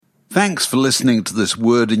Thanks for listening to this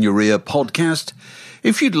Word in Your Ear podcast.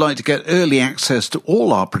 If you'd like to get early access to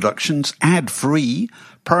all our productions ad-free,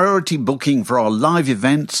 priority booking for our live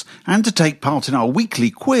events, and to take part in our weekly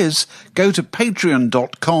quiz, go to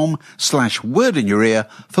patreon.com/wordinyourear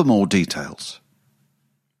for more details.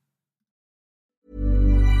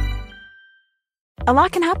 A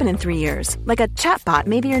lot can happen in 3 years, like a chatbot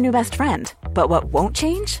may be your new best friend. But what won't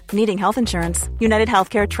change? Needing health insurance. United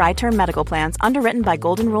Healthcare Tri-Term Medical Plans, underwritten by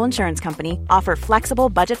Golden Rule Insurance Company, offer flexible,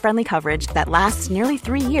 budget-friendly coverage that lasts nearly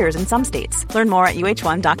 3 years in some states. Learn more at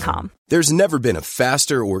uh1.com. There's never been a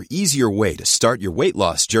faster or easier way to start your weight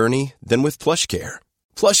loss journey than with PlushCare.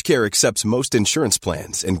 PlushCare accepts most insurance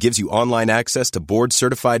plans and gives you online access to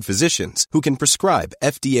board-certified physicians who can prescribe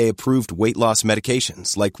FDA-approved weight loss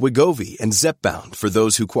medications like Wegovy and Zepbound for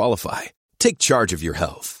those who qualify. Take charge of your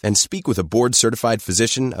health and speak with a board-certified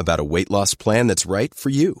physician about a weight loss plan that's right for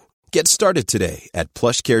you. Get started today at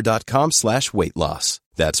plushcare.com/weight loss.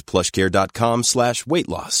 That's plushcare.com/weight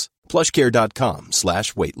loss.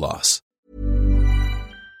 plushcare.com/weight loss.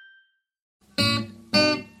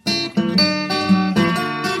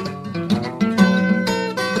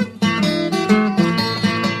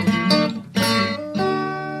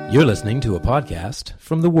 You're listening to a podcast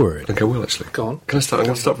from The Word. Okay, I will actually. Go on. Can I start? I'm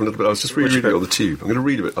going to start from a little bit. I was just reading it on the tube. I'm going to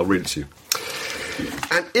read a bit. I'll read it to you.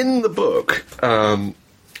 And in the book,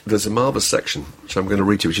 there's a marvellous section, which I'm going to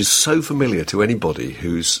read to you, which is so familiar to anybody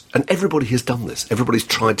who's... And everybody has done this. Everybody's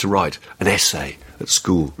tried to write an essay at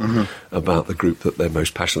school about the group that they're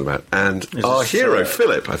most passionate about. And our hero,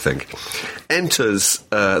 Philip, I think, enters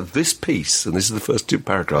this piece, and this is the first 2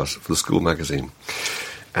 paragraphs for the school magazine.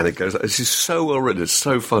 And it goes, this is so well written, it's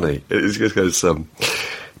so funny. It just goes,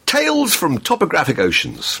 Tales from Topographic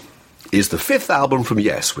Oceans is the 5th album from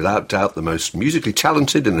Yes, without doubt the most musically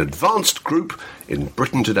talented and advanced group in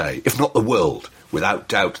Britain today, if not the world. Without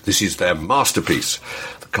doubt, this is their masterpiece.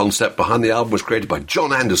 The concept behind the album was created by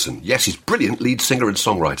John Anderson, Yes' brilliant lead singer and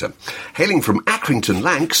songwriter. Hailing from Accrington,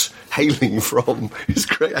 Lancs, it's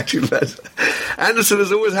great, actually, Anderson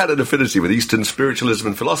has always had an affinity with Eastern spiritualism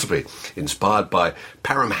and philosophy. Inspired by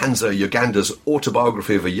Paramhansa Yoganda's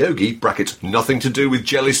autobiography of a yogi, brackets, nothing to do with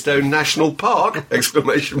Jellystone National Park,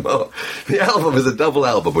 exclamation mark. The album is a double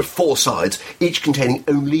album with 4 sides, each containing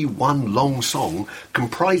only one long song,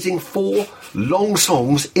 comprising 4 long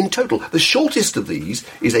songs in total. The shortest of these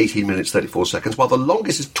is 18 minutes 34 seconds, while the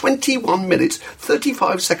longest is 21 minutes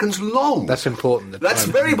 35 seconds long. That's important. That's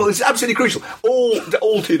very important. It's absolutely crucial. All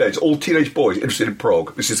teenage boys interested in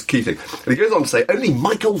prog. This is the key thing. And he goes on to say, only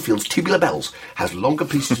Mike Oldfield's Tubular Bells has longer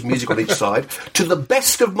pieces of music on each side, to the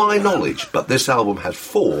best of my knowledge. But this album has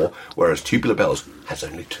 4, whereas Tubular Bells has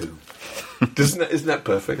only 2. Isn't that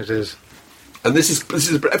perfect? It is. And this is.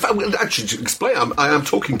 In fact, actually, to explain, I am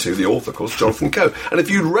talking to the author, of course, Jonathan Coe. And if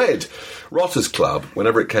you'd read Rotters Club,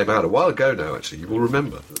 whenever it came out, a while ago now, actually, you will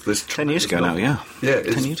remember this. 10 years ago now, yeah. Yeah,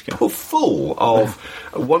 10 years ago. Full of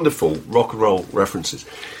wonderful rock and roll references.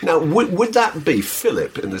 Now, would that be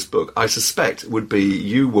Philip in this book? I suspect would be.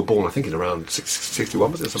 You were born, I think, in around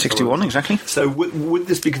 61, was it? 61, exactly. So would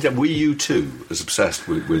this be considered? Were you too as obsessed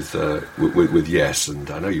with Yes?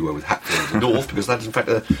 And I know you were with Hatfield and North, because that is in fact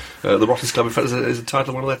the Rotters Club. In fact, is a title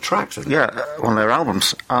of one of their tracks. Isn't it? Yeah, one of their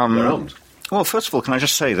albums. Their albums. Well, first of all, can I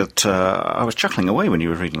just say that I was chuckling away when you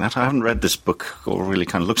were reading that. I haven't read this book or really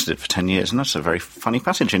kind of looked at it for 10 years, and that's a very funny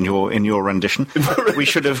passage in your rendition. we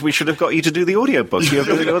should have got you to do the audiobook. You're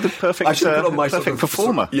the perfect, I should put on my perfect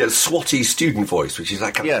performer. Yeah, swatty student voice, which is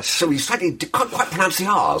like so you slightly can't quite pronounce the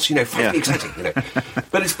R's. Frankly exciting.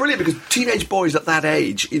 But it's brilliant because teenage boys at that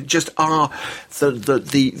age just are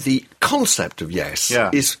the concept of Yes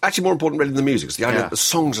is actually more important than the music. It's the idea that the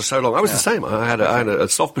songs are so long. I was the same. I had a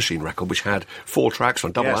Soft Machine record which had 4 tracks on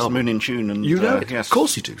a double album. Moon in Tune. And, yes. Of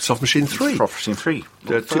course you do. Soft Machine 3. Soft Machine 3.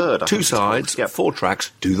 Third, 2 sides, 4 tracks,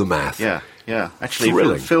 do the math. Yeah.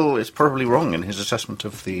 Actually, Phil is probably wrong in his assessment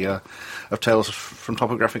of the of Tales from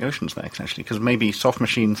Topographic Oceans next, actually, because maybe Soft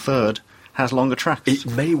Machine 3rd has longer tracks. It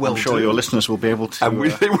may well I'm sure your listeners will be able to... And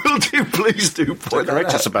they will do, please do point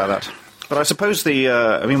correct us about that. But I suppose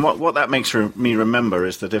what that makes me remember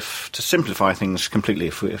is that to simplify things completely,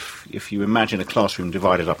 if you imagine a classroom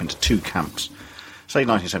divided up into 2 camps, say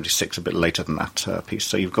 1976, a bit later than that piece.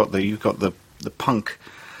 So you've got the punk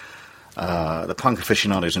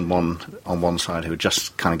aficionados on one side who are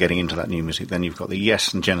just kind of getting into that new music. Then you've got the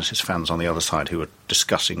Yes and Genesis fans on the other side who are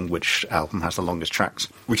discussing which album has the longest tracks.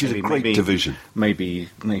 Which is a great division. Maybe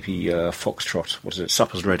Foxtrot. What is it?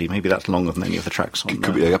 Supper's Ready. Maybe that's longer than any of the tracks on.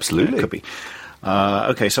 Could be, absolutely. Could be.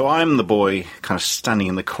 Okay, so I'm the boy kind of standing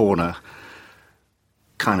in the corner,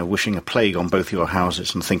 kind of wishing a plague on both your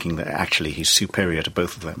houses and thinking that actually he's superior to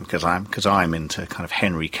both of them because I'm into kind of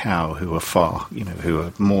Henry Cow, who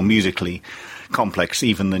are more musically complex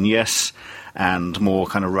even than Yes, and more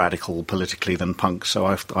kind of radical politically than Punk. So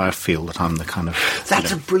I feel that I'm the kind of...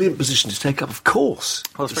 That's a brilliant position to take up, of course.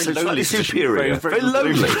 Well, it's very lonely slightly superior. Very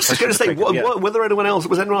lonely. I was going to say, was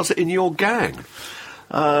anyone else in your gang?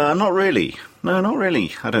 Not really. No, not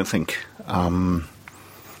really, I don't think.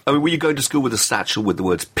 I mean, were you going to school with a satchel with the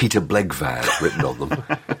words Peter Blegvad written on them,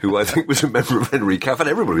 who I think was a member of Henry Cow? And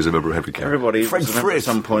everybody was a member of Henry Cow. Everybody Fred was a member Frith. at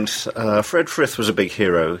some point. Fred Frith was a big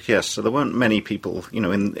hero, yes. So there weren't many people,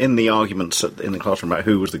 in the arguments in the classroom about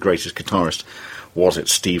who was the greatest guitarist. Was it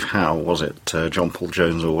Steve Howe? Was it John Paul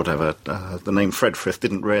Jones or whatever? The name Fred Frith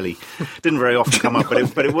didn't very often come up,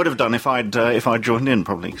 but it would have done if I'd joined in,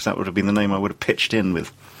 probably, because that would have been the name I would have pitched in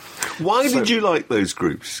with. Why did you like those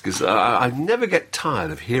groups? Because I never get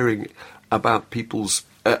tired of hearing about people's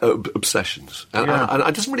obsessions. And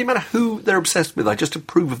it doesn't really matter who they're obsessed with. I just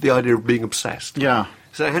approve of the idea of being obsessed. Yeah.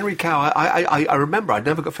 So Henry Cow, I remember I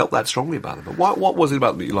never felt that strongly about him. But what was it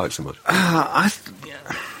about them that you liked so much? I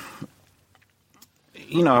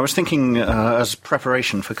was thinking as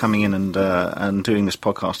preparation for coming in and doing this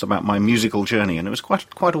podcast about my musical journey, and it was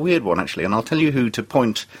quite a weird one, actually. And I'll tell you who to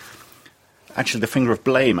point... actually the finger of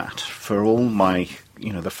blame at for all my,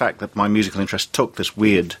 the fact that my musical interest took this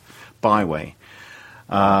weird byway.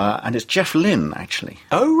 And it's Jeff Lynne, actually.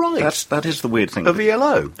 Oh, right. That is the weird thing. Of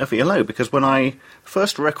ELO? Of ELO, because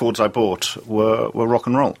first records I bought were rock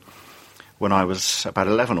and roll. When I was about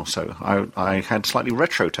 11 or so, I had slightly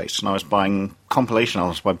retro tastes, and I was buying compilation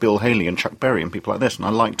albums by Bill Haley and Chuck Berry and people like this, and I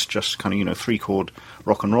liked just kind of, 3-chord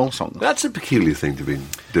rock and roll songs. That's a peculiar thing to be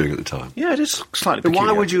doing at the time. Yeah, it is slightly But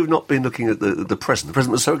peculiar. why would you have not been looking at the present? The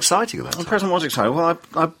present was so exciting at that time. The present was exciting. Well,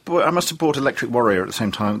 I must have bought Electric Warrior at the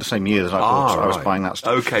same time, the same year that I was buying that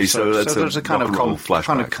stuff. Okay, so that's there's a kind of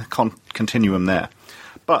continuum there.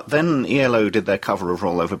 But then ELO did their cover of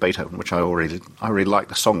Roll Over Beethoven, which I really liked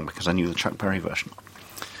the song because I knew the Chuck Berry version.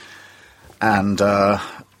 And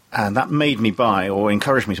that made me buy, or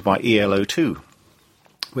encouraged me to buy ELO 2,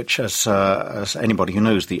 which, as anybody who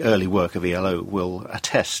knows the early work of ELO will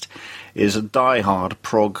attest, is a die-hard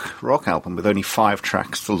prog rock album with only 5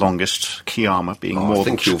 tracks, the longest, key armour being more than... I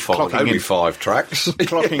think you'll find only 5 tracks.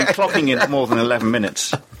 clocking in more than 11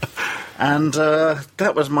 minutes. And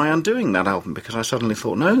that was my undoing, that album, because I suddenly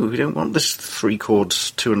thought, no, we don't want this 3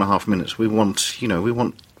 chords, 2.5 minutes. We want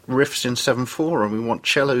riffs in 7/4, and we want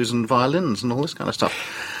cellos and violins and all this kind of stuff.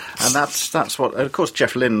 And that's what... Of course,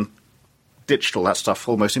 Jeff Lynne ditched all that stuff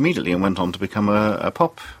almost immediately and went on to become a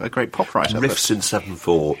great pop writer. Riffs in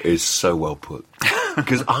 7/4 is so well put.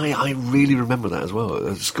 Because I really remember that as well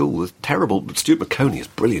at school. It's terrible, but Stuart McConey is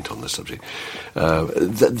brilliant on this subject.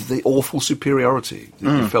 The awful superiority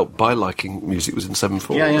that you felt by liking music was in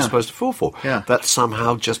 7/4 as opposed to 4/4. Yeah. That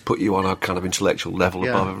somehow just put you on a kind of intellectual level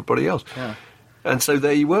above everybody else. Yeah. And so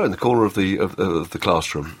there you were in the corner of the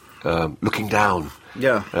classroom, looking down.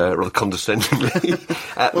 Yeah. Rather condescendingly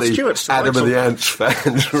at the Adam and the Ants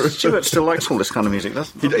fans. Stuart still likes all this kind of music,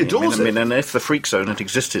 doesn't he? He adores it. And if the Freak Zone had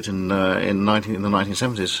existed in the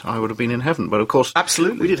 1970s, I would have been in heaven. But of course,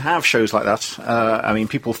 absolutely, we did have shows like that.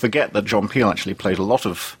 People forget that John Peel actually played a lot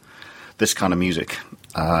of this kind of music.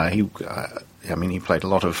 He played a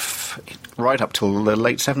lot of... Right up till the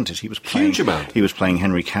late 70s, he was playing... Huge amount. He was playing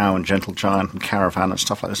Henry Cow and Gentle Giant and Caravan and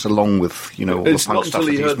stuff like this, along with, all the punk stuff. It's not until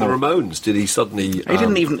he heard the Ramones did he suddenly...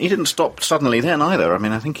 He didn't stop suddenly then either.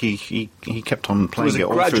 I think he kept on playing it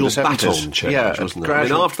all through the 70s. It was a gradual baton change, wasn't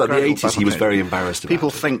it? After the 80s, he was very embarrassed about People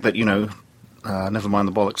think that, Never Mind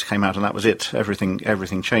the Bollocks came out and that was it. Everything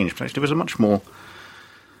changed. But actually, it was a much more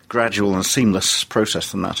gradual and seamless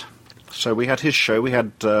process than that. So we had his show. We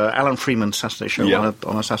had Alan Freeman's Saturday show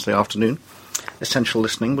on a Saturday afternoon. Essential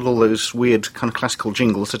listening with all those weird kind of classical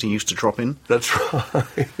jingles that he used to drop in. That's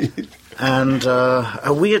right. And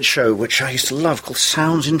a weird show which I used to love called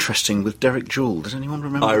Sounds Interesting with Derek Jewell. Does anyone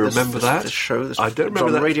remember I remember that. This show? I don't remember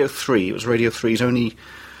on that. Radio 3. It was Radio 3's only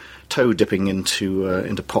toe dipping into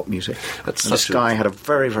pop music. This guy had a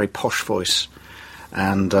very, very posh voice.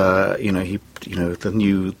 And the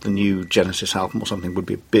new Genesis album or something would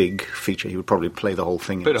be a big feature. He would probably play the whole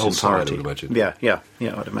thing in its entirety. I would imagine. Yeah,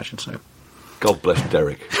 I'd imagine so. God bless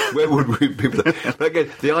Derek. Where would we be? But again,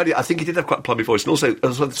 the idea, I think he did have quite a plummy voice, and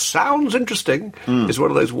also Sounds Interesting is one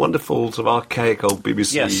of those wonderful sort of archaic old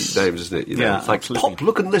BBC names, isn't it? It's like absolutely. Pop,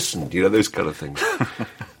 Look and Listen, those kind of things.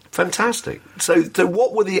 Fantastic. So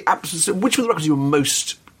what were which were the records you were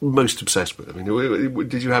most most obsessed with? I mean,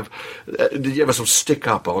 did you ever sort of stick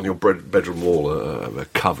up on your bedroom wall a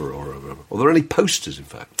cover, or are there any posters, in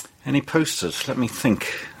fact? Any posters? Let me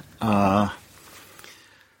think. I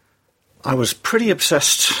was pretty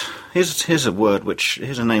obsessed. Here's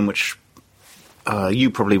a name which you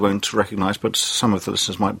probably won't recognise, but some of the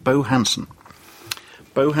listeners might. Bo Hansson.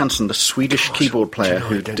 Bo Hansson, the Swedish keyboard player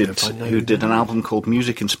who did an album called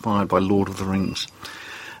Music Inspired by Lord of the Rings.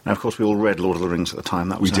 Now, of course, we all read Lord of the Rings at the time.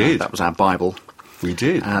 That was our Bible. We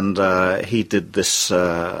did. And he did this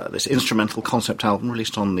instrumental concept album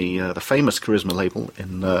released on the famous Charisma label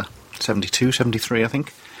in 72, 73, I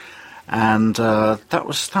think. And that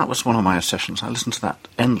was one of my obsessions. I listened to that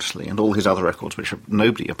endlessly, and all his other records, which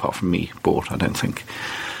nobody apart from me bought, I don't think.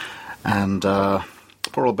 And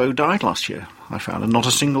poor old Bo died last year. I found not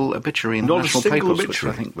a single obituary in the national papers, which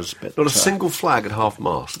I think was a bit... Not a single flag at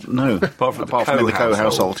half-mast. No, apart from the Coe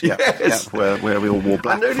household. Yes. Yeah, where we all wore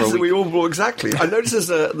black. I noticed that we all wore exactly. I noticed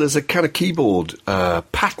there's a kind of keyboard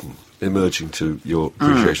pattern emerging to your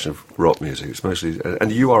appreciation of rock music. It's mostly,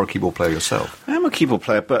 and you are a keyboard player yourself. I am a keyboard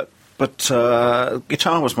player, but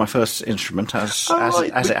guitar was my first instrument, as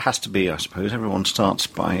it has to be, I suppose. Everyone starts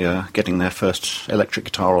by getting their first electric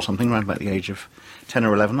guitar or something around about the age of 10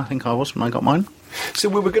 or 11, I think I was, when I got mine. So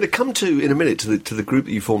we were going to come to, in a minute, to the group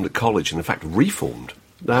that you formed at college, and in fact reformed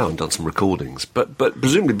now and done some recordings. But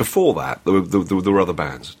presumably before that, there were other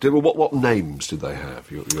bands. What names did they have,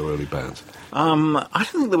 your early bands? I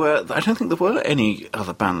don't think there were any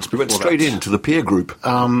other bands before that. We went straight into the peer group.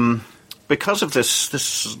 Because of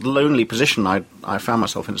this lonely position I found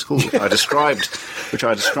myself in at school, which I described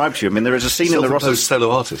to you. I mean, there is a scene in the Ross's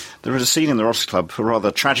solo artist. There is a scene in the Ross's Club, a rather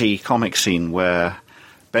tragi-comic scene, where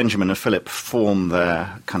Benjamin and Philip form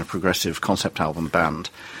their kind of progressive concept album band,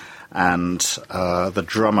 and the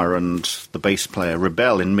drummer and the bass player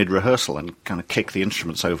rebel in mid-rehearsal and kind of kick the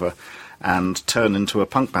instruments over and turn into a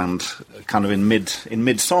punk band kind of in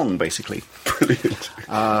mid-song, basically. Brilliant.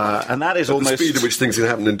 And that is almost... the speed at which things can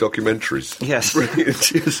happen in documentaries. Yes.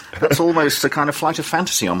 Brilliant, yes. That's almost a kind of flight of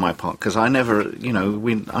fantasy on my part, because I never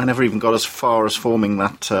even got as far as forming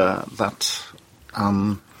that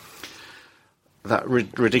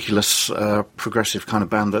ridiculous progressive kind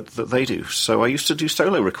of band that they do. So I used to do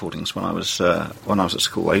solo recordings when I was at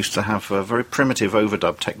school. I used to have a very primitive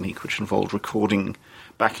overdub technique, which involved recording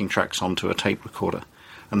backing tracks onto a tape recorder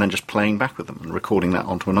and then just playing back with them and recording that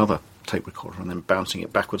onto another tape recorder and then bouncing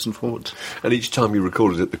it backwards and forwards. And each time you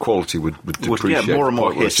recorded it, the quality would depreciate. Yeah, more and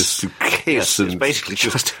more hiss. Just hiss. Yes, it's basically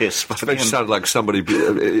just hiss. It makes it sound like somebody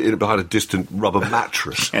behind a distant rubber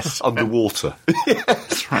mattress underwater. Yes,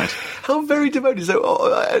 that's right. How very devoted.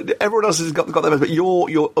 So everyone else has got their best, but you're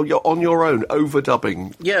on your own,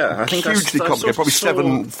 overdubbing. Yeah, I think hugely complicated. Probably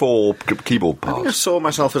 7/4 keyboard parts. I think I saw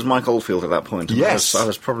myself as Mike Oldfield at that point. Yes, I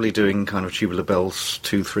was probably doing kind of Tubular Bells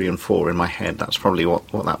 2, 3, and 4 in my head. That's probably what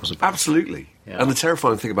that was about. Absolutely. Yeah. And the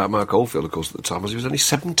terrifying thing about Mark Oldfield, of course, at the time was he was only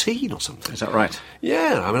 17 or something. Is that right?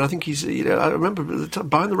 Yeah, I mean, I think he's, I remember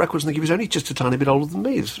buying the records and I think he was only just a tiny bit older than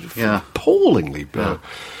me. It's appallingly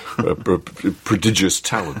prodigious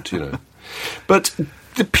talent, But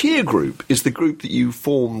the peer group is the group that you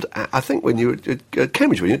formed, I think, when you were at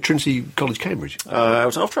Cambridge, were you at Trinity College, Cambridge? It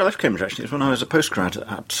was after I left Cambridge, actually. It was when I was a postgrad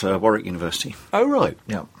at Warwick University. Oh, right.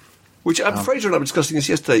 Yeah. Which, Fraser and I were discussing this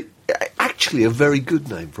yesterday, actually a very good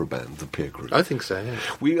name for a band, the peer group. I think so, yeah.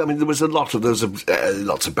 There was lots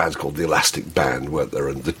of bands called the Elastic Band, weren't there,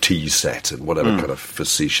 and the Tea Set, and whatever kind of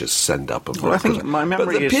facetious send-up. Well, I think my memory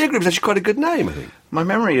But the peer group is actually quite a good name, I think. My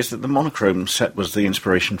memory is that the Monochrome Set was the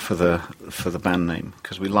inspiration for the band name,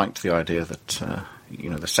 because we liked the idea that,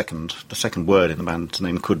 the second word in the band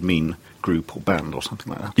name could mean group or band or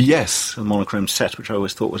something like that. Yes. The Monochrome Set, which I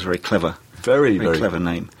always thought was a very clever, very clever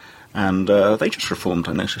name. And they just reformed,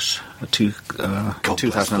 I noticed,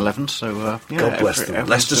 2011. So God bless them.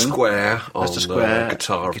 Leicester Square on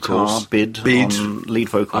guitar, of course. Bid on lead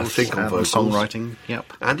vocals. I think on vocals. Songwriting.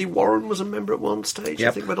 Yep. Andy Warren was a member at one stage. Yep.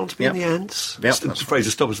 I think went on to be in the Ants. Yep. Fraser,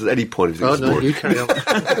 stop us at any point. Oh no, you carry on.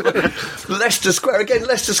 Leicester Square again.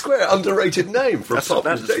 Leicester Square, underrated name for a pop.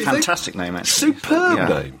 That's a fantastic name, actually. Superb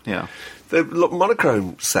name. Yeah. The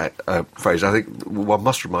Monochrome Set, Fraser, I think one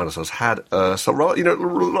must remind ourselves, had a song, like the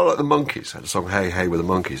Monkees had a song, Hey, Hey with the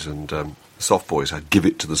Monkees, and the Soft Boys had Give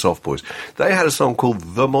It to the Soft Boys. They had a song called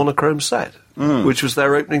The Monochrome Set, which was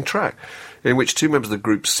their opening track, in which two members of the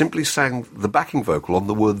group simply sang the backing vocal on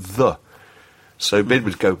the word the. So Bid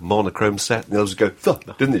would go Monochrome Set, and the others would go the,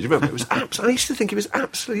 didn't they? Do you remember? It was I used to think it was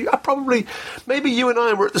absolutely. Maybe you and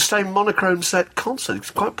I were at the same Monochrome Set concert. It's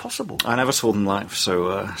quite possible. I never saw them live, so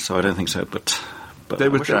I don't think so. But but I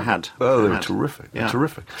wish I had. Oh, they I were had. terrific. Yeah.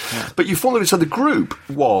 Terrific. Yeah. But you followed it. So the group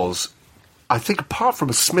was, I think, apart from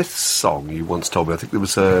a Smiths song you once told me, I think there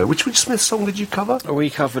was a... Which Smiths song did you cover? We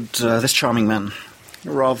covered This Charming Man.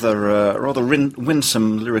 Rather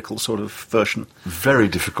winsome lyrical sort of version. Very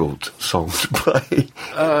difficult song to play.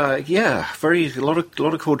 Yeah, a lot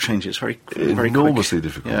of chord changes, very Enormously quick.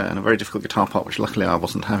 difficult. Yeah, and a very difficult guitar part, which luckily I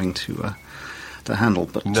wasn't having to handle.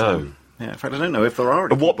 But No. yeah, in fact, I don't know if there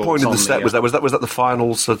are. At what point in the set was that? Was that the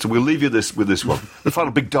final? So we'll leave you with this one, the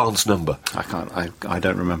final big dance number. I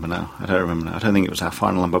don't remember now. I don't think it was our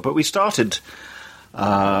final number, but we started.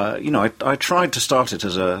 I tried to start it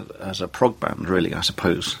as a prog band, really, I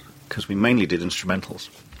suppose, because we mainly did instrumentals,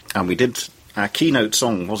 and we did. Our keynote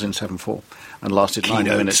song was in 7/4 and lasted 9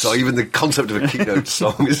 minutes. So even the concept of a keynote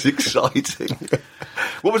song is exciting.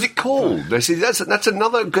 What was it called? Now, see, that's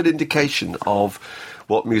another good indication of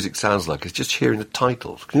what music sounds like. It's just hearing the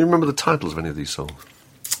titles. Can you remember the titles of any of these songs?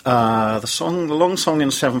 The long song in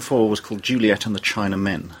 7/4 was called Juliet and the China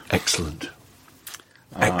Men. Excellent.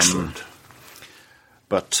 Excellent.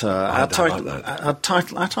 But I our like that.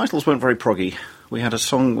 titles weren't very proggy. We had a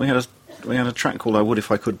song. We had a track called "I Would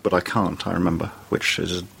If I Could, But I Can't." I remember, which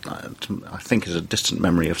is, I think, is a distant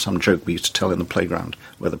memory of some joke we used to tell in the playground,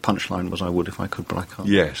 where the punchline was "I would if I could, but I can't."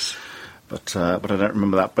 Yes. But I don't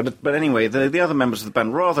remember that. But anyway, the other members of the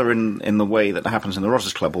band, rather in the way that happens in the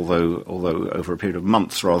Rotters Club, although over a period of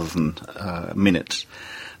months rather than minutes,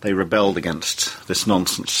 they rebelled against this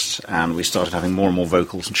nonsense, and we started having more and more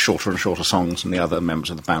vocals and shorter songs, and the other members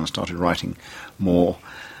of the band started writing more,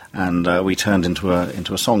 and we turned into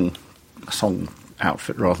a song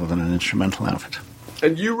outfit rather than an instrumental outfit.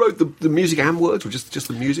 And you wrote the music and words, or just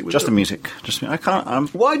the music? Just the music. I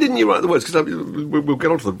can't. Why didn't you write the words? Because we'll get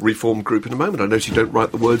on to the Reform group in a moment. I notice you don't write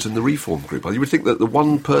the words in the Reform group. You would think that the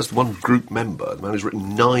one group member, the man who's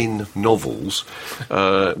written 9 novels,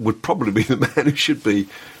 would probably be the man who should be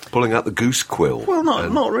pulling out the goose quill. Well,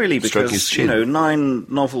 not really, stroking his because chin. 9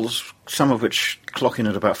 novels, some of which clock in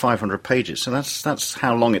at about 500 pages. So that's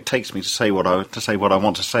how long it takes me to say what I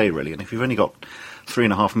want to say, really. And if you've only got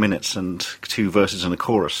 3.5 minutes and 2 verses and a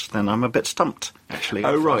chorus, then I'm a bit stumped, actually.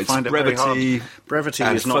 Oh, right. I find Brevity, it very hard. Brevity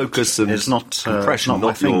and is not focus and is not compression, not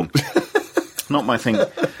my thing. Not my thing.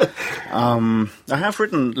 I have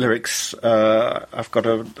written lyrics. I've got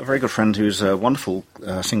a very good friend who's a wonderful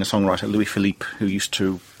singer-songwriter, Louis Philippe, who used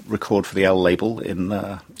to record for the L label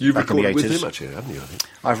You've back in the 80s. recorded with him, actually, haven't you, I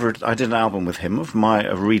think? I did an album with him of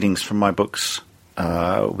readings from my books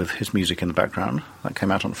with his music in the background. That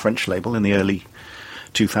came out on a French label in the early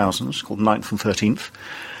 2000s, called 9th and 13th.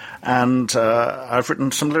 And I've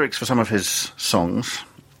written some lyrics for some of his songs.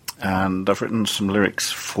 And I've written some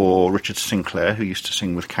lyrics for Richard Sinclair, who used to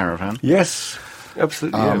sing with Caravan. Yes,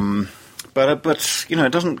 absolutely. But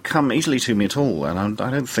it doesn't come easily to me at all, and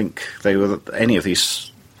I don't think any of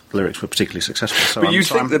these lyrics were particularly successful. So But you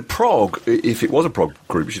think that prog, if it was a prog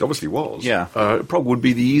group, which it obviously was, Yeah. prog would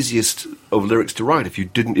be the easiest of lyrics to write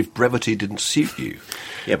if brevity didn't suit you.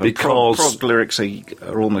 Yeah, but because prog lyrics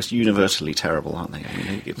are almost universally terrible, aren't they? I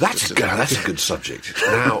mean, that's a good subject.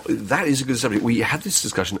 Now, that is a good subject. We had this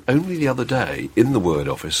discussion only the other day in the Word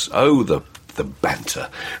Office. Oh, the banter.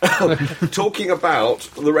 Talking about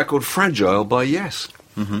the record Fragile by Yes.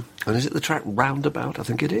 Mm-hmm. And is it the track Roundabout? I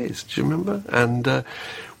think it is. Do you remember? And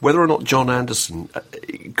whether or not John Anderson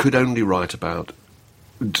could only write about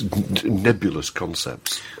nebulous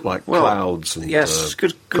concepts like clouds and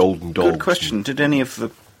golden dogs. Good question. Did any of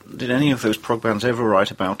those prog bands ever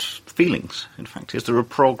write about feelings? In fact, is there a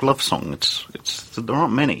prog love song? There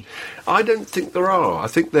aren't many. I don't think there are. I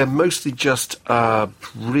think they're mostly just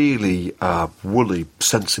really woolly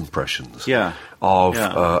sense impressions of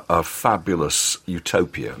a fabulous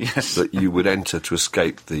utopia that you would enter to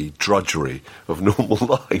escape the drudgery of normal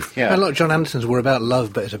life. Yeah. A lot of John Anderson's were about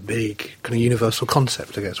love, but as a big kind of universal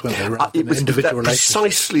concept, I guess, weren't they? Rather It than was individual relationships.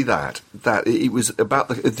 precisely that it was about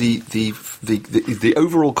the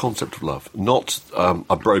overall concept of love. Not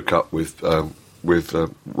I broke up with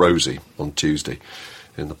Rosie on Tuesday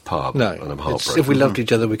in the pub, No, and I'm it's, heartbroken. if we loved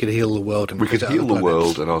each other, we could heal the world. And We could visit heal other the planets.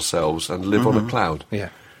 world and ourselves and live on a cloud. Yeah.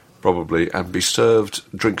 Probably, and be served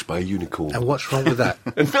drinks by a unicorn. And what's wrong with that?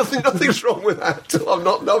 And nothing's wrong with that. I'm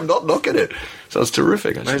not knocking it. Sounds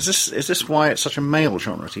terrific, actually. Is this why it's such a male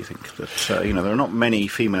genre? Do you think that there are not many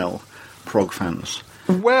female prog fans?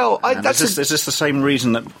 Well, Is this the same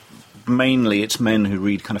reason that mainly it's men who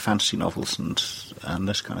read kind of fantasy novels and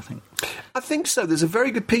this kind of thing. I think so. There's a very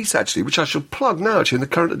good piece, actually, which I shall plug now, actually, in the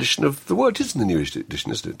current edition of The Word. It is in the new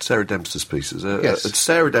edition, isn't it? Sarah Dempster's pieces. Yes.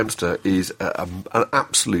 Sarah Dempster is an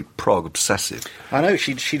absolute prog obsessive. I know,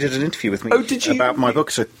 she did an interview with me about my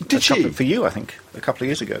books for you, I think, a couple of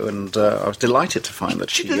years ago, and I was delighted to find that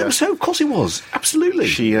she... of course it was. Absolutely.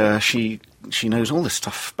 She knows all this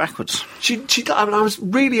stuff backwards. I was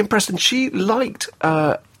really impressed, and she liked,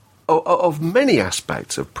 of many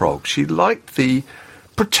aspects of prog, she liked the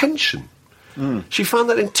pretension. She found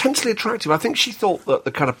that intensely attractive. I think she thought that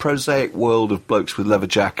the kind of prosaic world of blokes with leather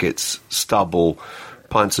jackets, stubble,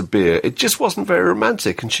 pints of beer, it just wasn't very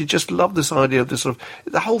romantic, and she just loved this idea of this sort of...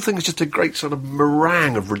 The whole thing is just a great sort of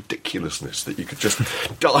meringue of ridiculousness that you could just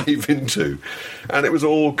dive into. And it was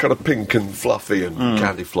all kind of pink and fluffy and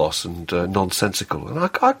candy floss and nonsensical. And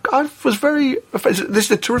I was very... This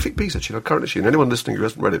is a terrific piece, actually, a current issue, and anyone listening who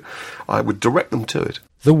hasn't read it, I would direct them to it.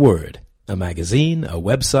 The Word, a magazine, a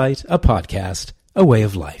website, a podcast, a way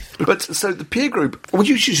of life. But, so the peer group... Well,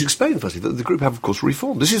 you should explain, firstly, that the group have, of course,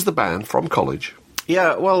 reformed. This is the band from college...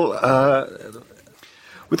 Yeah, well,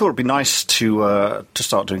 we thought it'd be nice to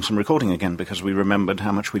start doing some recording again, because we remembered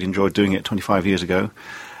how much we'd enjoyed doing it 25 years ago.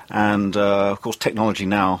 And, of course, technology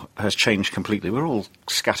now has changed completely. We're all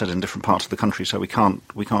scattered in different parts of the country, so we can't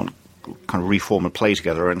kind of reform and play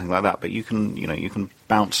together or anything like that. But you can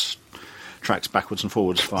bounce tracks backwards and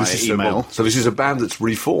forwards via email. So this is a band that's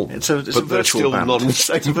reformed. It's a virtual band. It's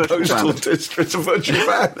a virtual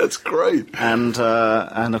band. That's great. And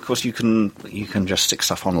of course you can just stick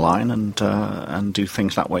stuff online and do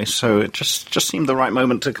things that way. So it just seemed the right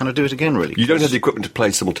moment to kind of do it again. Really, you don't have the equipment to play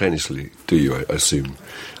simultaneously, do you? I assume.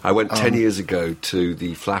 I went 10 years ago to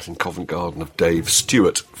the flat in Covent Garden of Dave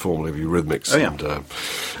Stewart, formerly of Eurythmics,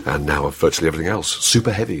 and now of virtually everything else.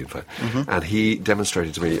 Super heavy, in fact. And he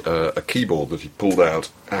demonstrated to me a keyboard that he pulled out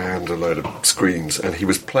and a load of screens, and he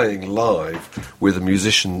was playing live with a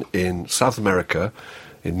musician in South America,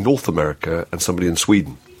 in North America, and somebody in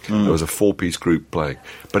Sweden. There was a 4-piece group playing,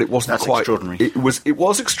 but it wasn't quite extraordinary. It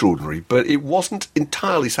was extraordinary, but it wasn't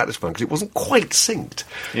entirely satisfying because it wasn't quite synced.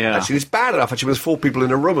 Yeah, actually, it's bad enough. Actually, there's 4 people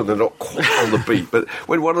in a room and they're not quite on the beat. But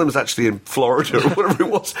when one of them is actually in Florida or whatever it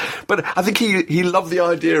was, but I think he loved the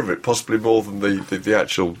idea of it possibly more than the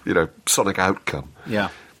actual sonic outcome. Yeah.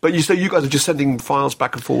 But you say you guys are just sending files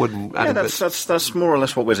back and forward and yeah, that's more or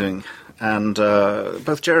less what we're doing. And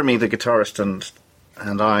both Jeremy, the guitarist,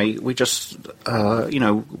 and I, we just,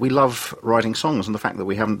 we love writing songs, and the fact that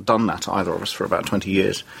we haven't done that, either of us, for about 20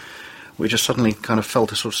 years, we just suddenly kind of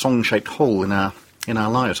felt a sort of song-shaped hole in our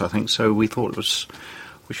lives, I think, so we thought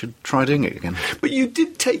we should try doing it again. But you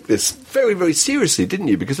did take this very, very seriously, didn't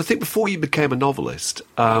you? Because I think before you became a novelist,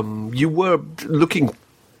 you were looking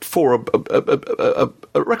for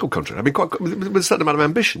a record contract. I mean, with a certain amount of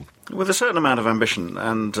ambition. With a certain amount of ambition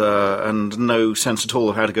and no sense at all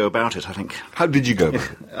of how to go about it, I think. How did you go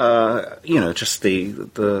about it? Just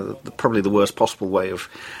the probably the worst possible way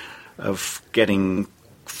of getting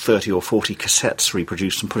 30 or 40 cassettes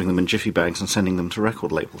reproduced and putting them in jiffy bags and sending them to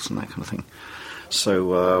record labels and that kind of thing.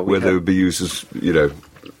 So where they would be used as,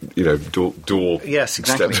 door. Yes,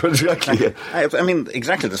 exactly. Exactly. Yeah. I mean,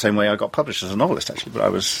 exactly the same way I got published as a novelist, actually. But I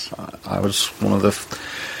was one of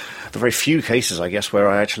the very few cases, I guess, where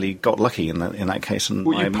I actually got lucky in that case, and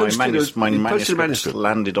my manuscript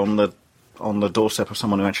landed on the doorstep of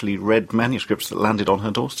someone who actually read manuscripts that landed on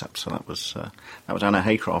her doorstep. So that was Anna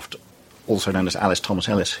Haycraft, also known as Alice Thomas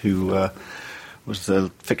Ellis, who was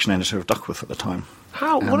the fiction editor of Duckworth at the time.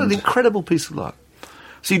 What an incredible piece of luck!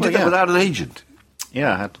 So you did that without an agent?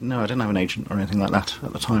 Yeah, I didn't have an agent or anything like that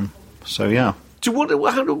at the time. So yeah. So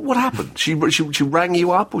what happened? She rang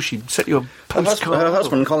you up, or she sent you a postcard? Her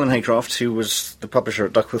husband, Colin Haycraft, who was the publisher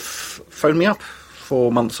at Duckworth, phoned me up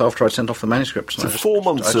 4 months after I'd sent off the manuscripts. So 4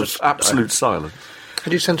 months of absolute silence.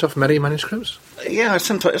 Had you sent off many manuscripts? Yeah, I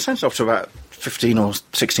sent it off to about 15 or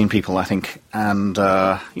 16 people, I think, and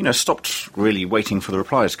stopped really waiting for the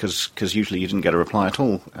replies because usually you didn't get a reply at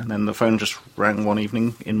all. And then the phone just rang one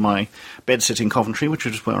evening in my bedsit in Coventry, which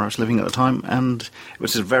was where I was living at the time, and it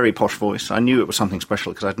was a very posh voice. I knew it was something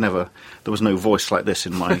special because there was no voice like this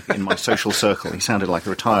in my social circle. He sounded like a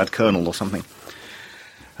retired colonel or something.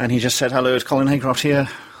 And he just said, "Hello, it's Colin Haycraft here.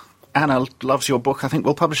 Anna loves your book. I think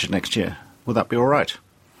we'll publish it next year. Would that be all right?"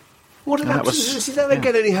 What an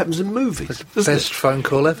again only happens in movies. Best phone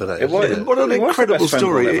call ever, that is. What an incredible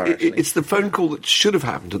story. It's the phone call that should have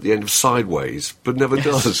happened at the end of Sideways, but never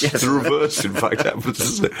does. Yes. The reverse, in fact, happens,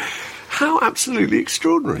 isn't it? How absolutely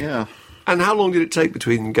extraordinary. Yeah. And how long did it take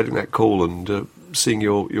between getting that call and seeing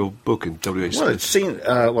your book in W.H. Smith?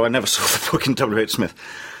 Well, I never saw the book in W.H. Smith.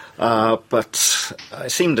 But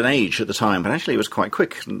it seemed an age at the time, but actually it was quite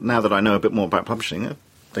quick. Now that I know a bit more about publishing,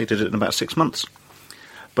 they did it in about 6 months.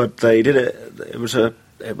 But they did it. It was a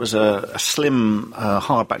slim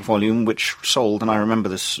hardback volume which sold, and I remember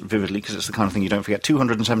this vividly because it's the kind of thing you don't forget.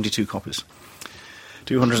 272 copies.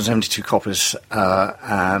 272 copies,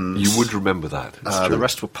 and you would remember that. The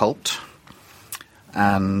rest were pulped,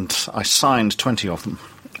 and I signed 20 of them.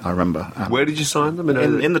 I remember. Where did you sign them?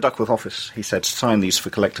 In the Duckworth office. He said, "Sign these for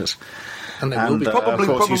collectors." And they will be probably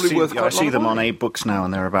worth quite I a see lot them of on money. A-books now,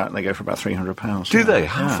 and they go for about £300. Do they?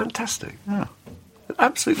 How fantastic! Yeah.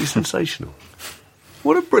 Absolutely sensational.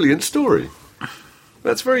 What a brilliant story.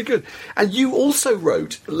 That's very good. And you also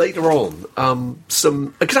wrote later on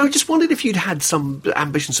some. Because I just wondered if you'd had some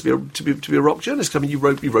ambitions to be a rock journalist. I mean, you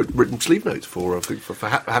wrote written sleeve notes for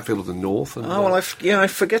Hatfield of the North. And, I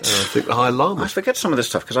forget. I think the High Llama. I forget some of this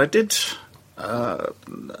stuff because I did.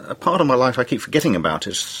 A part of my life I keep forgetting about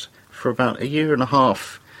is for about a year and a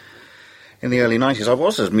half in the early 90s. I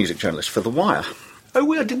was a music journalist for The Wire.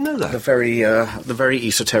 Oh, I didn't know that. The very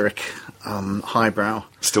esoteric, highbrow.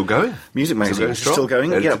 Still going? Music magazine. Still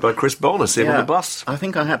going. Edited by Chris Bonner. See him on the bus. I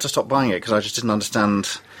think I had to stop buying it because I just didn't understand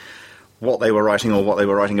what they were writing or what they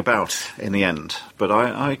were writing about in the end. But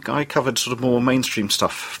I covered sort of more mainstream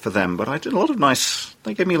stuff for them. But I did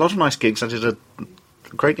they gave me a lot of nice gigs. I did a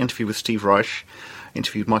great interview with Steve Reich,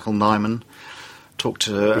 interviewed Michael Nyman, talked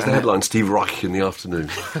to... Was the headline Steve Reich in the afternoon?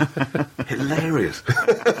 Hilarious.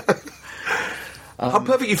 How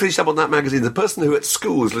perfect you finished up on that magazine. The person who at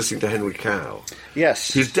school was listening to Henry Cow.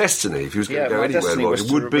 Yes. His destiny, if he was going to go anywhere,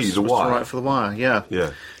 would be The Wire. To write for The Wire,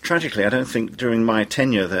 yeah. Tragically, I don't think during my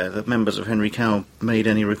tenure there that members of Henry Cow made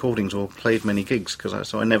any recordings or played many gigs,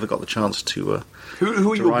 so I never got the chance to Who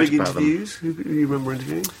were your big interviews? Who do you remember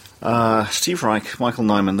interviewing? Steve Reich, Michael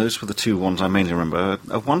Nyman, those were the two ones I mainly remember.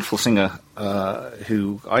 A wonderful singer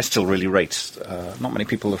who I still really rate. Not many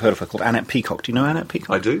people have heard of her, called Annette Peacock. Do you know Annette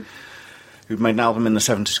Peacock? I do. Who made an album in the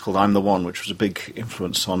 70s called I'm the One, which was a big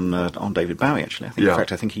influence on David Bowie, actually. In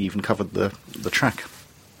fact, I think he even covered the track.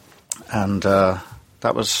 And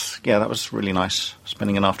that was really nice,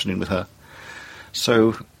 spending an afternoon with her.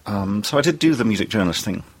 So I did do the music journalist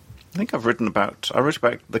thing. I think I wrote about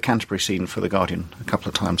the Canterbury scene for The Guardian a couple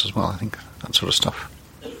of times as well, I think, that sort of stuff.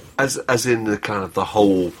 As in the kind of the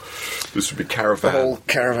whole, this would be Caravan. The whole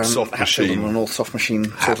Caravan, Soft Machine. and all Soft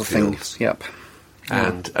Machine sort of thing. Yep.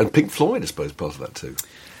 And Pink Floyd, I suppose, part of that too.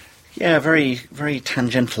 Yeah, very, very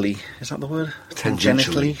tangentially. Is that the word?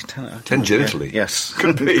 Tangentially. Tangentially. Yes.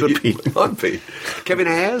 Could be. Could be. Might be. Kevin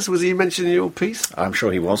Ayers, was he mentioned in your piece? I'm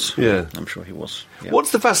sure he was. Yeah. I'm sure he was. Yeah.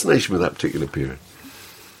 What's the fascination with that particular period?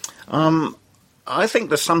 I think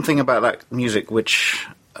there's something about that music which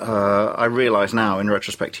I realise now, in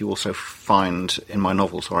retrospect, you also find in my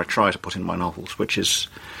novels, or I try to put in my novels, which is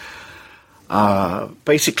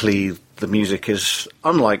basically the music is,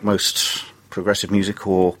 unlike most progressive music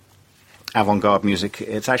or avant-garde music,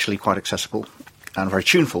 it's actually quite accessible and very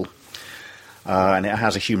tuneful. And it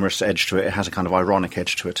has a humorous edge to it. It has a kind of ironic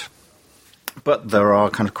edge to it. But there are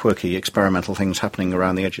kind of quirky, experimental things happening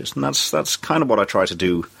around the edges. And that's kind of what I try to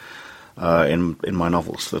do in my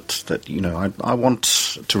novels. That you know, I want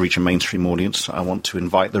to reach a mainstream audience. I want to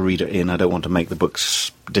invite the reader in. I don't want to make the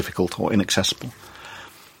books difficult or inaccessible.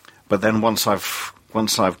 But then once I've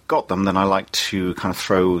got them, then I like to kind of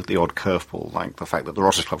throw the odd curveball, like the fact that the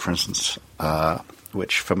Rotters Club, for instance,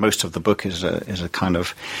 which for most of the book is a kind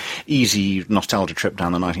of easy nostalgia trip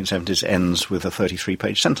down the 1970s, ends with a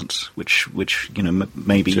 33-page sentence, which you know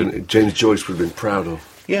maybe James Joyce would have been proud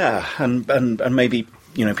of. Yeah, and maybe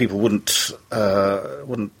you know people wouldn't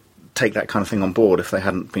take that kind of thing on board if they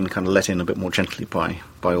hadn't been kind of let in a bit more gently by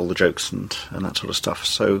all the jokes and that sort of stuff.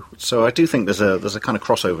 So I do think there's a kind of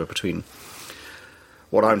crossover between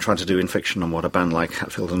what I'm trying to do in fiction and what a band like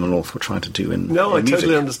Hatfield and the North were trying to do in No, in I music.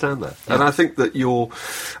 totally understand that. Yeah. And I think that your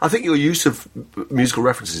use of musical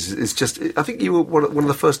references is just, I think you were one of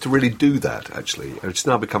the first to really do that, actually. It's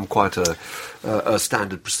now become quite a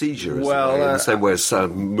standard procedure, in the same way as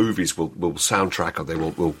movies will soundtrack, or they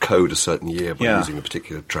will code a certain year by using a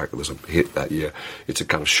particular track that was a hit that year. It's a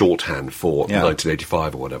kind of shorthand for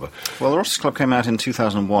 1985 or whatever. Well, the Rotters Club came out in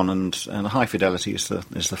 2001, and High Fidelity is the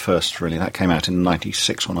first, really. That came out in 96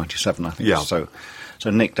 or 97, I think. Yeah. So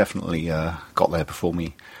Nick definitely got there before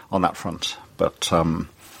me on that front. But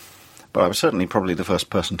But I was certainly probably the first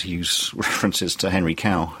person to use references to Henry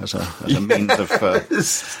Cow as a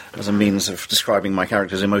means of describing my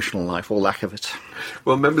character's emotional life or lack of it.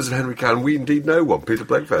 Well, members of Henry Cow, and we indeed know one, Peter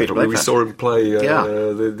Blegvad. We saw him play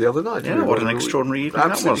the other night. Yeah, what an extraordinary evening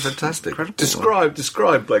absolutely that was. Fantastic. Incredible.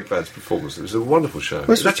 Describe Blegvad's performance. It was a wonderful show.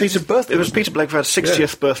 Well, it was Peter's birthday. It was Peter Blegvad's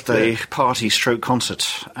 60th birthday party stroke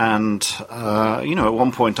concert, and at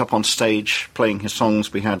one point up on stage playing his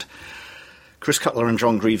songs, we had Chris Cutler and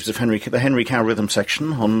John Greaves of the Henry Cow rhythm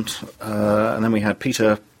section, and then we had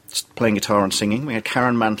Peter playing guitar and singing. We had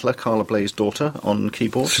Karen Mantler, Carla Bley's daughter, on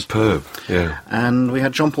keyboards. Superb, yeah. And we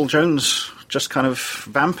had John Paul Jones just kind of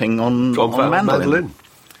vamping on mandolin.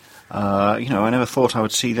 I never thought I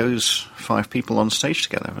would see those 5 people on stage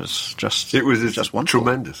together. It was just wonderful.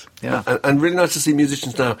 Tremendous. Yeah. And really nice to see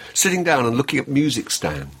musicians now sitting down and looking at music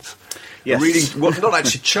stands. Yes. Reading, well, not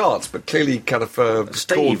actually charts, but clearly kind of chord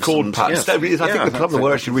patterns. Yes. I think the club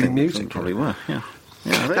were actually reading music. They probably were, yeah.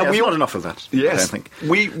 Now, there's not enough of that. Yes, I think.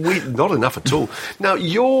 we not enough at all. Now,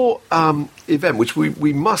 your event, which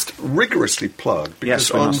we must rigorously plug,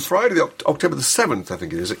 because on Friday, October the 7th, I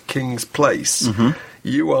think it is, at King's Place,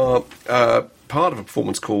 you are part of a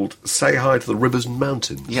performance called Say Hi to the Rivers and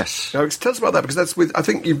Mountains. Yes. Now, tell us about that, because that's I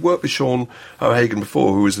think you've worked with Sean O'Hagan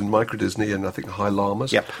before, who was in Micro Disney and I think High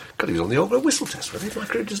Llamas. Yep. God, he was on the old Whistle Test, were they?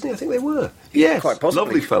 Micro Disney, I think they were. Yes. Quite possibly.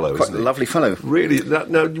 Lovely fellow, Quite isn't he? lovely fellow. Really.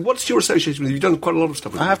 Now, what's your association with him? You've done quite a lot of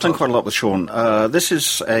stuff with him. I have done quite a lot with Sean. This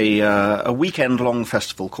is a weekend-long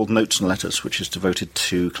festival called Notes and Letters, which is devoted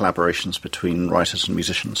to collaborations between writers and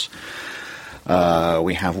musicians.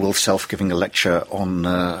 We have Will Self giving a lecture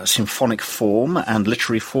on symphonic form and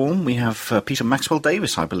literary form. We have Peter Maxwell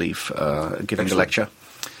Davis, I believe, giving a lecture.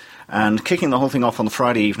 And kicking the whole thing off on the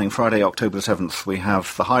Friday evening, Friday, October the 7th, we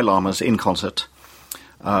have the High Llamas in concert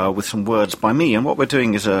with some words by me. And what we're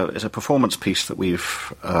doing is a performance piece that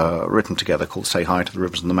we've written together called Say Hi to the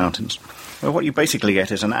Rivers and the Mountains. Well, what you basically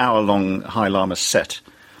get is an hour-long High Llamas set,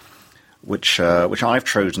 which I've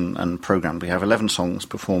chosen and programmed. We have 11 songs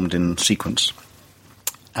performed in sequence.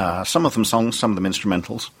 Some of them songs, some of them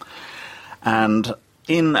instrumentals. And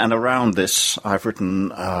in and around this, I've written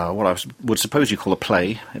what I would suppose you call a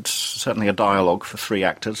play. It's certainly a dialogue for 3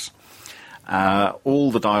 actors.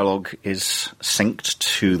 All the dialogue is synced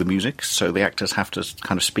to the music, so the actors have to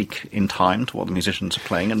kind of speak in time to what the musicians are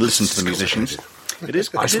playing and listen to the musicians. It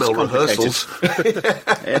is. I smell rehearsals.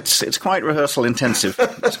 It's quite rehearsal intensive.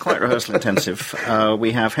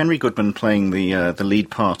 We have Henry Goodman playing the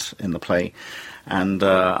lead part in the play, and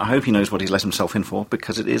I hope he knows what he's let himself in for,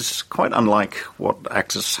 because it is quite unlike what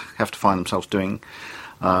actors have to find themselves doing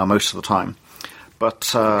most of the time.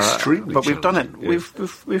 But we've done it. Yeah.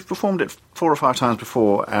 We've performed it 4 or 5 times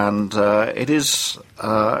before, and it is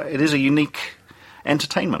a unique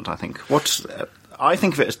entertainment, I think. I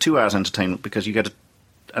think of it as 2 hours entertainment, because you get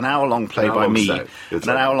an hour-long play by me and an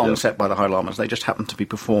hour-long set by the High Llamas. They just happen to be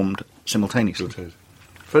performed simultaneously.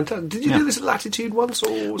 Fantastic. Did you do this at Latitude once?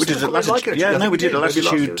 Or we did it at Latitude. we did it at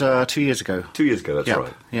Latitude 2 years ago. 2 years ago, that's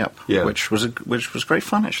right. Yep. Yeah. Which was great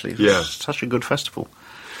fun, actually. It was such a good festival.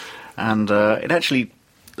 And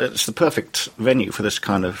it's the perfect venue for this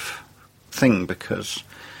kind of thing, because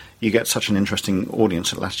you get such an interesting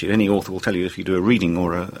audience at Latitude. Any author will tell you if you do a reading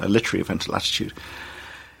or a literary event at Latitude,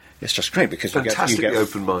 it's just great, because you get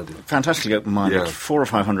open-minded. Fantastically open-minded. 400 or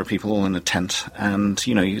 500 people all in a tent, and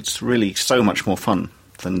it's really so much more fun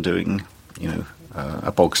than doing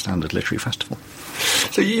a bog-standard literary festival.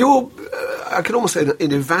 So you're, I can almost say,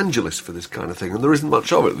 an evangelist for this kind of thing, and there isn't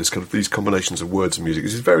much of it. These combinations of words and music.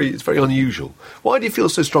 It's very unusual. Why do you feel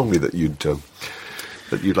so strongly that you'd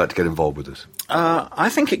like to get involved with this? I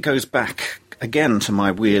think it goes back again to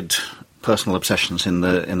my weird personal obsessions in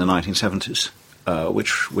the 1970s,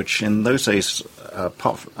 which in those days,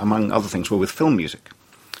 among other things, were with film music.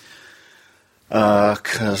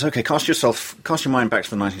 Cast your mind back to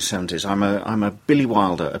the 1970s. I'm a Billy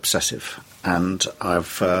Wilder obsessive, and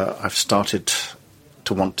I've started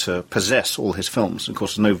to want to possess all his films. Of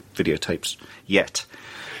course, there's no videotapes yet,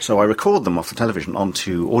 so I record them off the television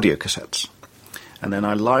onto audio cassettes. And then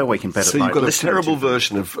I lie awake in bed at night. So you've got a terrible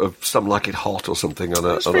version of Some Like It Hot or something on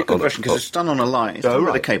a... It's a very good version, because it's done on a line. It's done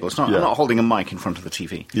with a cable. It's not, I'm not holding a mic in front of the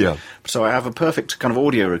TV. Yeah. So I have a perfect kind of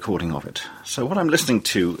audio recording of it. So what I'm listening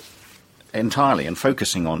to entirely and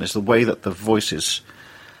focusing on is the way that the voices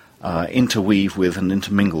interweave with and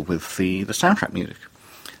intermingle with the soundtrack music.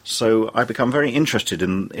 So I become very interested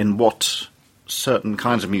in what certain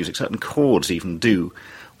kinds of music, certain chords even do,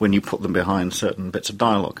 when you put them behind certain bits of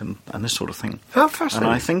dialogue and this sort of thing. How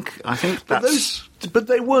fascinating! And I think that's... But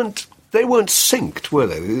they weren't synced, were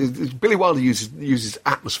they? Billy Wilder uses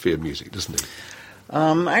atmosphere music, doesn't he?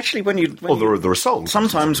 Actually, there are songs.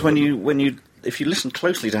 Sometimes if you listen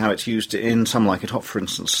closely to how it's used in Some Like It Hot, for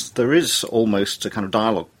instance, there is almost a kind of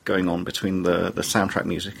dialogue going on between the soundtrack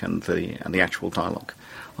music and the actual dialogue,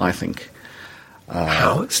 I think.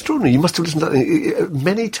 How extraordinary. You must have listened to that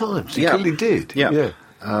many times. You clearly did. Yeah.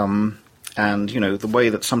 And, the way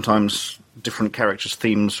that sometimes different characters'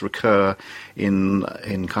 themes recur in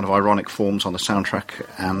kind of ironic forms on the soundtrack,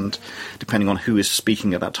 and depending on who is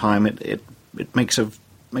speaking at that time, it makes a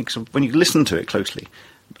when you listen to it closely,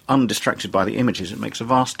 undistracted by the images, it makes a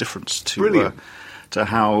vast difference to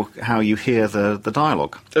how you hear the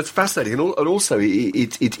dialogue. That's fascinating, and also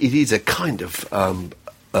it is a kind of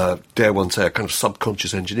dare one say, a kind of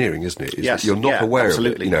subconscious engineering, isn't it? Yes, you're not aware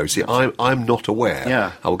absolutely. of it. See, I'm not aware.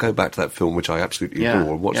 Yeah. I will go back to that film, which I absolutely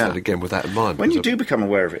adore, and watch that again with that in mind. When you do become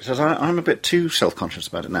aware of it, as I'm a bit too self-conscious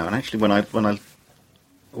about it now, and actually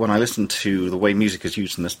when I listen to the way music is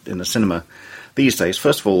used in the cinema these days,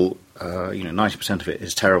 first of all, 90% of it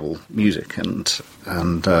is terrible music, and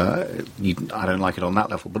I don't like it on that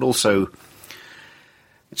level, but also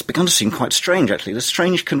it's begun to seem quite strange, actually. There's a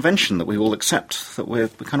strange convention that we all accept, that we're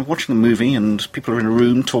kind of watching a movie and people are in a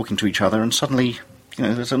room talking to each other, and suddenly,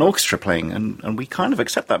 there's an orchestra playing, and we kind of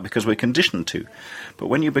accept that because we're conditioned to. But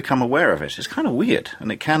when you become aware of it, it's kind of weird, and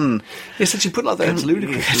it can... Yes, since you put it like that, it's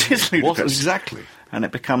ludicrous. It is ludicrous. What exactly? And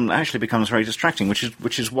it actually becomes very distracting, which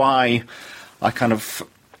is why I kind of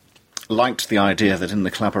liked the idea that in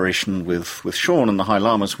the collaboration with Sean and the High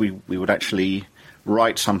Llamas, we would actually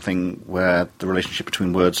write something where the relationship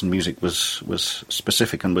between words and music was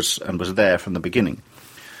specific and was there from the beginning.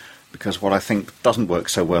 Because what I think doesn't work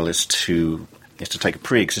so well is to take a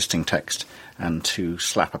pre-existing text and to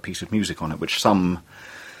slap a piece of music on it, which some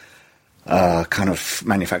kind of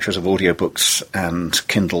manufacturers of audiobooks and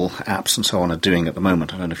Kindle apps and so on are doing at the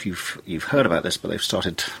moment. I don't know if you've heard about this, but they've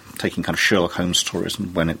started taking kind of Sherlock Holmes stories,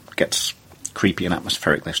 and when it gets creepy and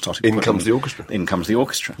atmospheric, they've started... In comes the orchestra. In comes the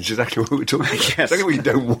orchestra. Which is exactly what we're talking about. Yes. Exactly what you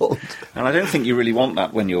don't want. And I don't think you really want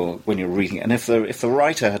that when you're reading it. And if the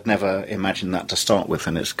writer had never imagined that to start with,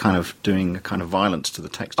 then it's kind of doing a kind of violence to the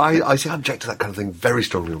text. I see. I object to that kind of thing very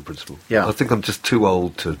strongly on principle. Yeah. I think I'm just too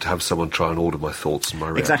old to have someone try and order my thoughts and my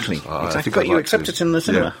reactions. Exactly. I think But I'd you like accept to- it in the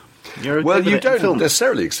cinema. Yeah. You're Well, okay you with it in don't film.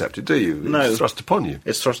 necessarily accept it, do you? No. It's thrust upon you. It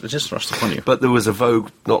is thrust upon you. But there was a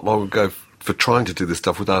vogue not long ago for trying to do this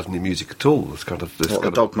stuff without any music at all. It's kind of this What,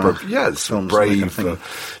 kind the of Dogma this films, brave that kind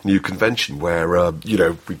of new convention where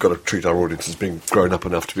we've got to treat our audience as being grown up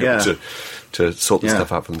enough to be able to sort this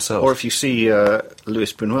stuff out for themselves. Or if you see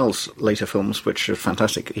Louis Buñuel's later films, which are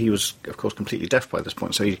fantastic, he was, of course, completely deaf by this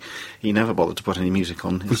point, so he never bothered to put any music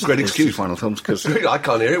on his, great his excuse. two final films. Cause, I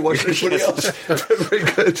can't hear it. Why should anybody else? Very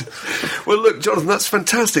good. Well, look, Jonathan, that's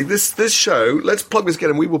fantastic. This show, let's plug this again,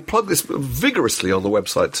 and we will plug this vigorously on the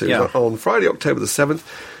website too. Yeah. On Friday, October the 7th,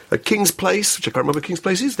 at King's Place, which I can't remember what King's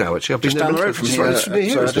Place is now, actually. I've just been down the there road from just here. right near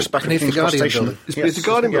here, isn't Just it? back at Beneath the King's Cross Guardian Station. building. It's Yes. the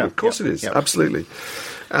Guardian Building, of course Yeah. it is, Yeah. absolutely.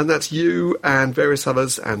 And that's you and various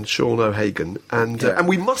others and Sean O'Hagan. And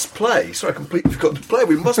we must play, sorry I completely forgot to play,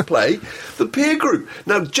 we must play the peer group.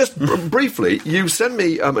 Now, just briefly, you sent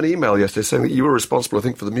me an email yesterday saying that you were responsible, I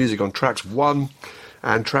think, for the music on tracks 1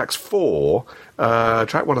 and tracks 4.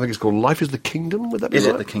 Track 1, I think, is called Life is the Kingdom, would that be Is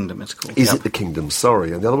right? It the Kingdom, it's called. Is Yep. It the Kingdom,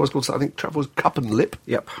 sorry. And the other one's called, I think, track was Cup and Lip.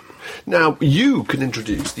 Yep. Now, you can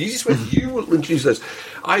introduce, the easiest way you will introduce those.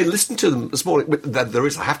 I listened to them this morning, but there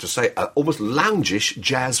is, I have to say, an almost loungish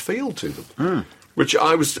jazz feel to them, which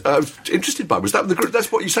I was interested by. Was that the group?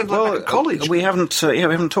 That's what you sounded like back at college. We haven't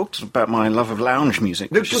talked about my love of lounge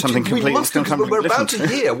music, which is something completely But we're about to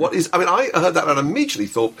different. hear what is. I mean, I heard that and immediately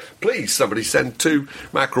thought, please, somebody send 2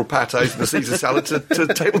 mackerel patés and a Caesar salad to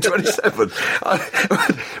table 27.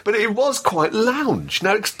 But it was quite lounge.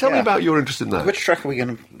 Now, tell me Yeah. about your interest in that. Which track are we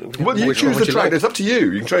going to... Well, you choose the track. It's up to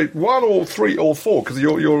you. You can trade 1 or 3 or 4 because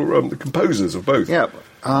you're the composers of both. Yeah.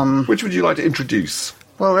 Which would you like to introduce?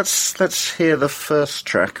 Well, let's hear the first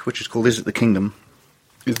track, which is called "Is It the Kingdom,"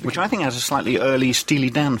 which I think has a slightly early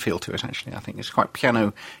Steely Dan feel to it. Actually, I think it's quite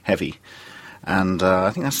piano heavy, and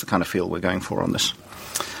I think that's the kind of feel we're going for on this.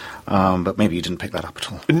 But maybe you didn't pick that up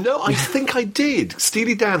at all. No, I think I did.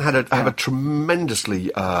 Steely Dan had a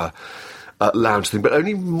tremendously lounge thing, but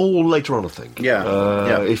only more later on, I think.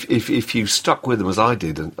 Yeah. If you stuck with them as I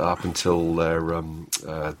did up until their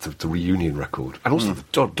the reunion record, and also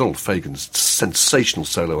Donald Fagen's sensational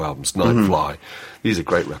solo albums, Night Fly. These are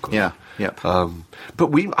great records. Yeah. Yep.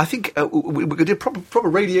 But I think we're going to do a proper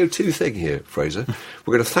Radio 2 thing here, Fraser.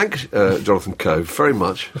 We're going to thank Jonathan Coe very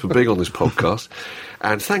much for being on this podcast,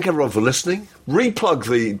 and thank everyone for listening. Replug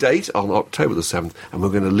the date on October the 7th, and we're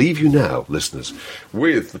going to leave you now, listeners,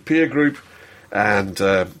 with the peer group and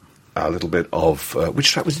a little bit of...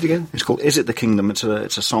 which track was it again? It's called Is It the Kingdom? It's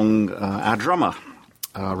a song our drummer,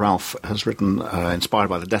 Ralph, has written, inspired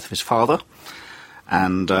by the death of his father.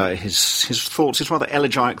 And his thoughts, his rather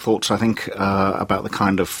elegiac thoughts, I think, about the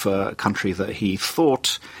kind of country that he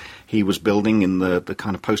thought he was building in the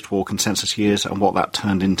kind of post-war consensus years and what that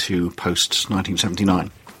turned into post-1979.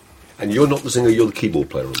 And you're not the singer, you're the keyboard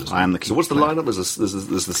player on this. I am the keyboard So what's the player. lineup?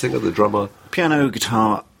 There's the singer, the drummer... Piano,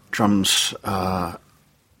 guitar, drums,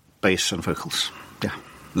 bass and vocals. Yeah.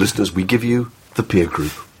 Listeners, we give you the peer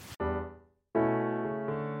group.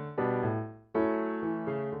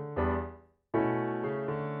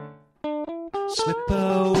 Slip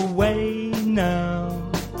away now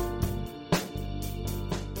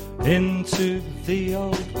into the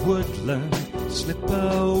old woodland. Slip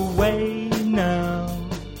away now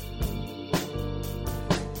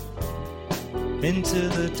into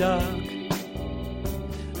the dark.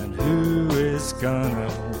 And who is gonna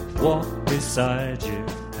walk beside you?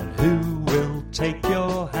 And who will take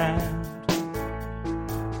your hand?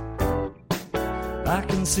 I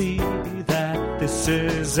can see that this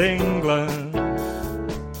is England,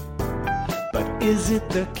 but is it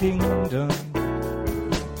the kingdom?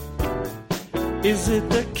 Is it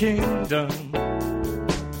the kingdom?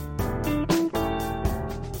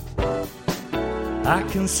 I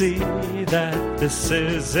can see that this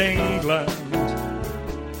is England,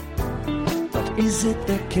 but is it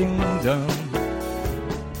the kingdom?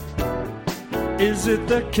 Is it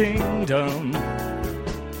the kingdom?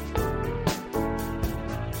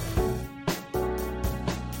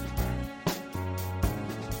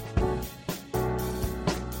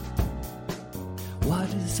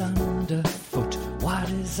 What is underfoot? What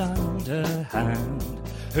is underhand?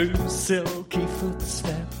 Whose silky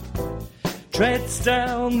footstep treads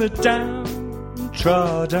down the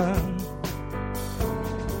downtrodden?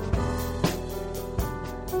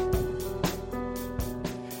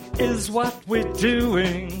 Is what we're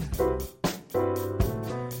doing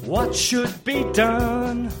what should be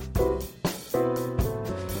done?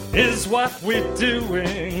 Is what we're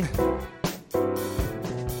doing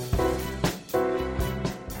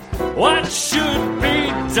what should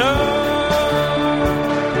be done?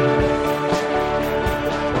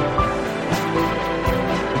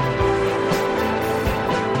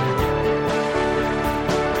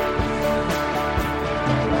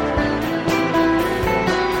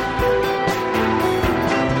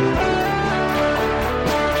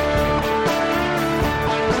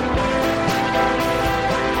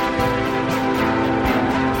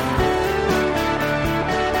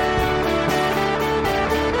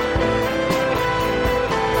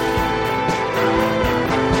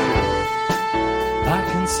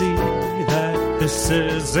 See that this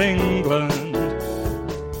is England,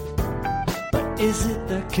 but is it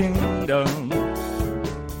the kingdom?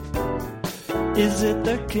 Is it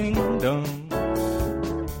the kingdom?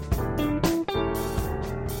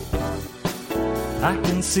 I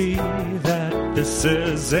can see that this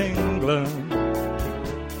is England,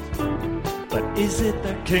 but is it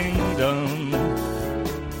the kingdom?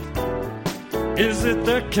 Is it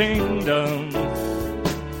the kingdom?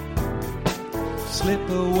 Slip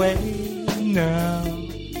away now.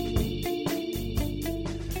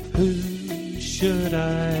 Who should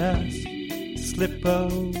I ask? Slip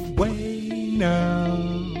away now.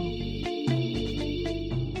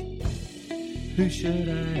 Who should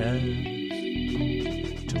I ask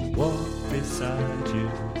to walk beside you?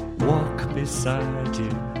 Walk beside you.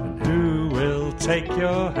 And who will take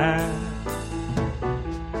your hand?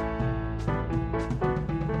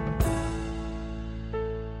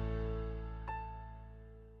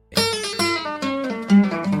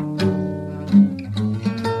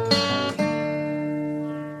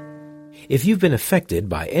 If you've been affected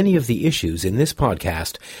by any of the issues in this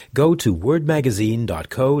podcast, go to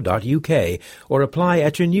wordmagazine.co.uk or apply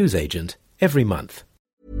at your newsagent every month.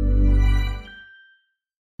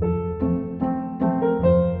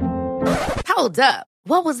 Hold up.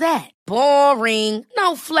 What was that? Boring.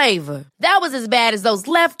 No flavor. That was as bad as those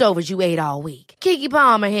leftovers you ate all week. Keke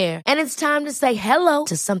Palmer here, and it's time to say hello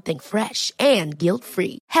to something fresh and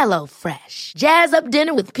guilt-free. Hello Fresh. Jazz up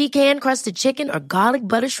dinner with pecan-crusted chicken or garlic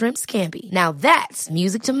butter shrimp scampi. Now that's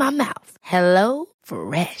music to my mouth. Hello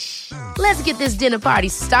Fresh. Let's get this dinner party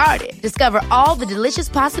started. Discover all the delicious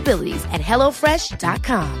possibilities at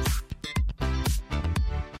HelloFresh.com.